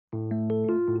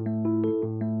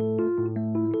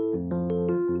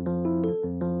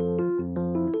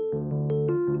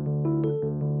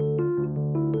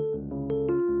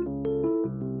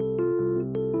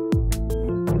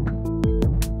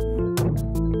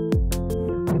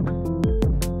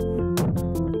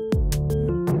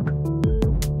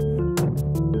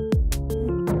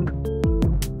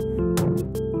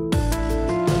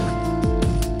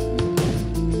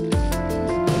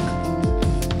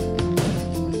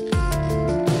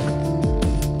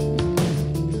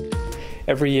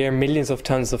Every year, millions of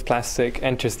tons of plastic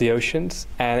enters the oceans,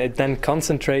 and it then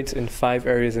concentrates in 5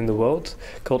 areas in the world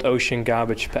called ocean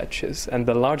garbage patches. And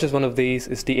the largest one of these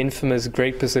is the infamous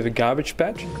Great Pacific Garbage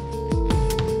Patch.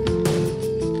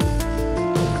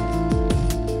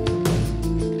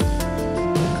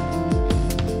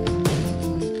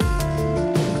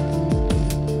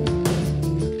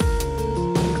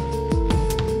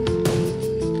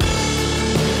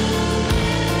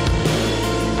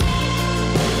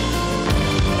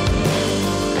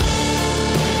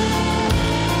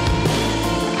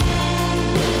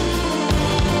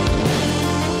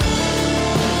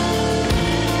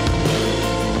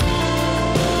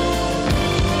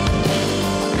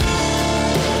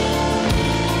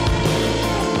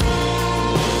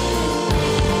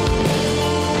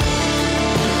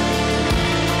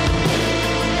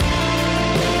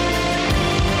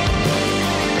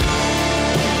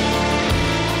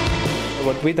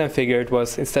 What we then figured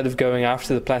was, instead of going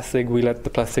after the plastic, we let the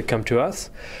plastic come to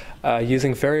us,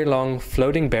 using very long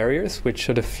floating barriers which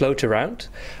sort of float around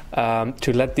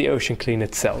to let the ocean clean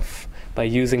itself by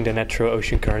using the natural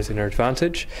ocean currents in our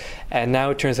advantage. And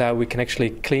now it turns out we can actually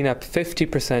clean up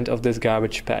 50% of this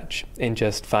garbage patch in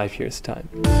just 5 years' time.